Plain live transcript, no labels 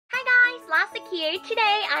Dollastic here.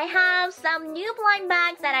 Today I have some new blind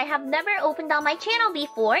bags that I have never opened on my channel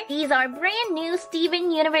before. These are brand new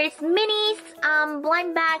Steven Universe minis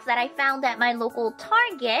blind bags that I found at my local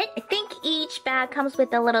Target. I think each bag comes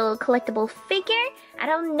with a little collectible figure. I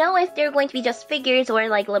don't know if they're going to be just figures or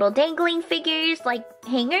like little dangling figures like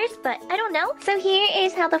hangers, but I don't know. So here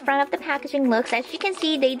is how the front of the packaging looks. As you can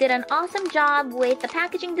see, they did an awesome job with the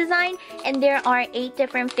packaging design, and there are 8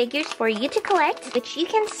 different figures for you to collect, which you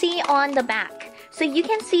can see on the back. So you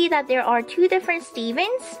can see that there are 2 different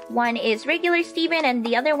Stevens. One is regular Steven and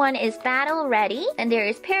the other one is battle ready. And there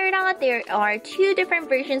is Peridot. There are 2 different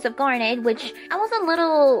versions of Garnet, which I was a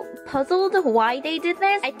little puzzled why they did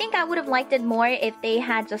this. I think I would have liked it more if they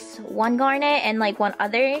had just one Garnet and like one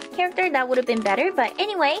other character. That would have been better. But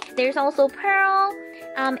anyway, there's also Pearl,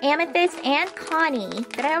 Amethyst, and Connie.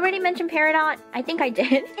 Did I already mention Peridot? I think I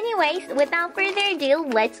did. Anyways, without further ado,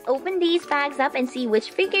 let's open these bags up and see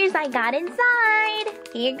which figures I got inside.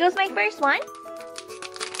 Here goes my first one.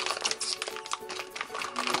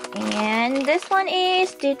 And this one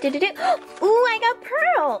is... Ooh, I got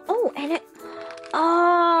Pearl! Oh, and it...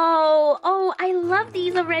 Oh, I love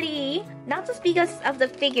these already. Not just because of the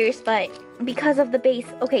figures, but because of the base.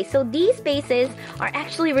 Okay, so these bases are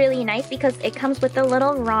actually really nice because it comes with a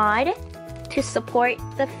little rod to support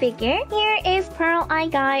the figure. Here is Pearl I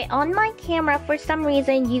got. On my camera, for some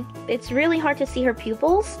reason, it's really hard to see her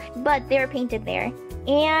pupils, but they're painted there.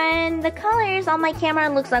 And the colors on my camera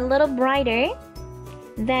looks a little brighter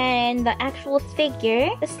than the actual figure.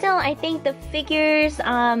 But still, I think the figure's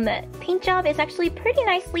paint job is actually pretty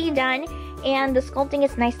nicely done, and the sculpting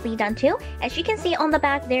is nicely done too. As you can see on the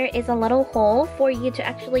back, there is a little hole for you to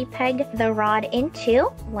actually peg the rod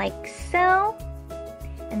into, like so.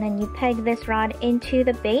 And then you peg this rod into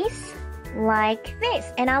the base, like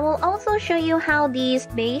this. And I will also show you how these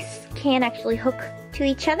bases can actually hook to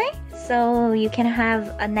each other, so you can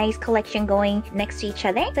have a nice collection going next to each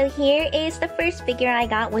other. So here is the first figure I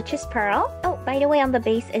got, which is Pearl. Oh, by the way, on the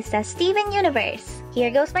base it says Steven Universe. Here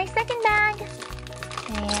goes my second bag.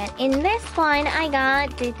 And in this one, I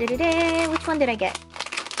got... Which one did I get?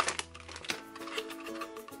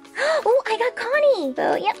 Oh, I got Connie!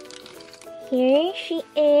 So, yep. Here she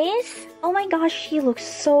is. Oh my gosh, she looks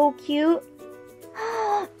so cute.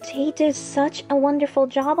 They did such a wonderful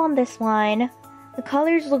job on this one. The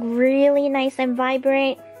colors look really nice and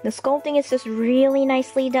vibrant. The sculpting is just really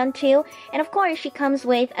nicely done too. And of course, she comes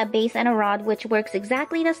with a base and a rod, which works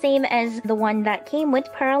exactly the same as the one that came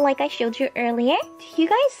with Pearl, like I showed you earlier. Do you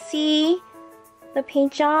guys see the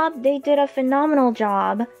paint job? They did a phenomenal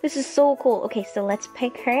job. This is so cool. Okay, so let's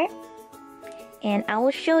pick her. And I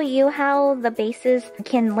will show you how the bases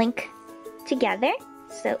can link together.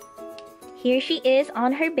 So here she is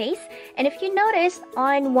on her base. And if you notice,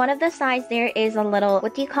 on one of the sides there is a little,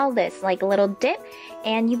 what do you call this? Like a little dip.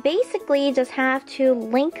 And you basically just have to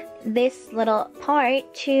link this little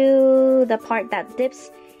part to the part that dips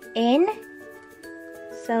in.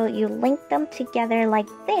 So you link them together like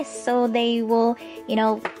this. So they will,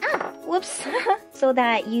 whoops. So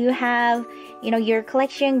that you have, your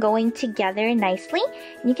collection going together nicely.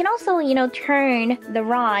 And you can also, turn the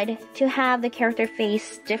rod to have the character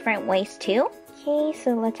face different ways too. Okay,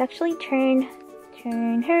 so let's actually turn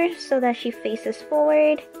her so that she faces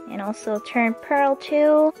forward. And also turn Pearl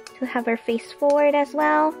too, to have her face forward as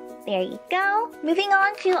well. There you go. Moving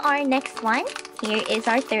on to our next one. Here is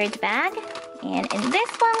our third bag. And in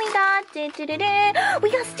this one we got...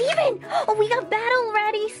 We got Steven! Oh, we got Battle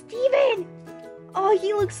Ready Steven! Oh,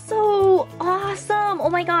 he looks so awesome! Oh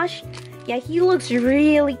my gosh. Yeah, he looks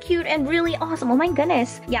really cute and really awesome. Oh my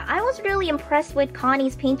goodness. Yeah, I was really impressed with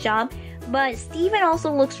Connie's paint job, but Steven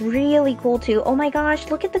also looks really cool too. Oh my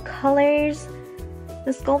gosh, look at the colors.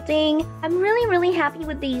 The sculpting. I'm really happy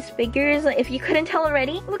with these figures, if you couldn't tell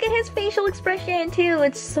already. Look at his facial expression too.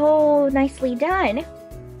 It's so nicely done.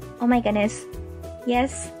 Oh my goodness.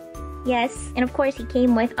 Yes. And of course he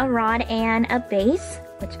came with a rod and a base,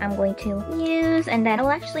 which I'm going to use. And then I'll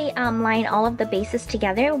actually line all of the bases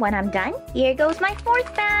together when I'm done. Here goes my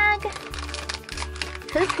fourth bag.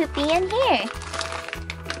 Who could be in here?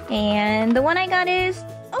 And the one I got is...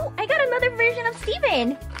 Oh, I got another version of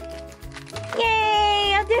Steven!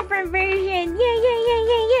 Yay! A different version!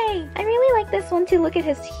 Yay! I really like this one too. Look at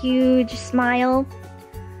his huge smile.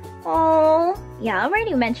 Oh, yeah, I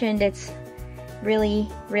already mentioned it's really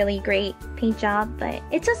great paint job, but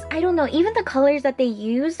it's just, I don't know, even the colors that they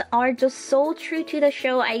used are just so true to the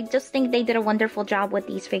show. I just think they did a wonderful job with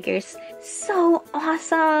these figures. So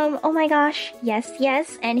awesome! Oh my gosh.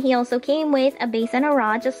 Yes. And he also came with a base and a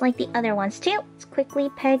rod, just like the other ones too. Let's quickly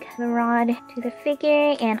peg the rod to the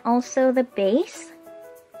figure and also the base.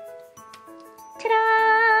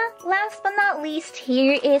 not least,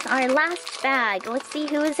 here is our last bag. Let's see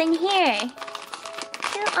who is in here.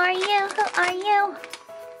 Who are you? Who are you?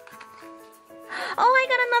 Oh, I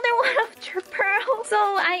got another one of Pearl. So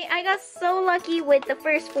I got so lucky with the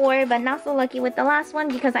first 4, but not so lucky with the last one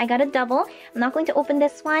because I got a double. I'm not going to open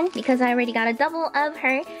this one because I already got a double of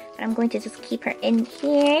her, but I'm going to just keep her in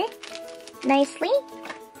here nicely.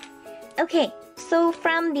 Okay, so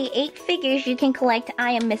from the 8 figures you can collect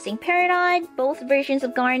I Am Missing Peridot, both versions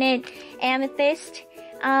of Garnet, Amethyst.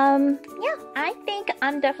 Yeah, I think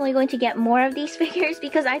I'm definitely going to get more of these figures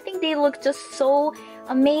because I think they look just so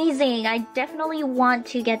amazing. I definitely want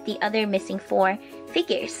to get the other missing 4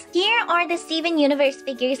 figures. Here are the Steven Universe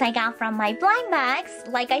figures I got from my blind bags.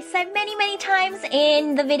 Like I said many times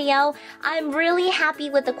in the video, I'm really happy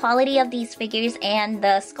with the quality of these figures and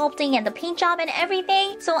the sculpting and the paint job and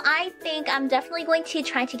everything. So I think I'm definitely going to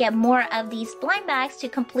try to get more of these blind bags to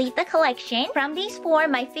complete the collection. From these 4,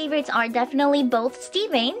 my favorites are definitely both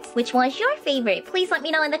Stevens. Which one is your favorite? Please let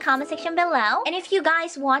me know in the comment section below. And if you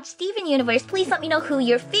guys watch Steven Universe, please let me know who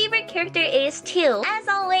your favorite character is too. As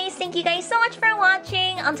always, thank you guys so much for watching.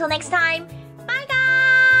 Until next time,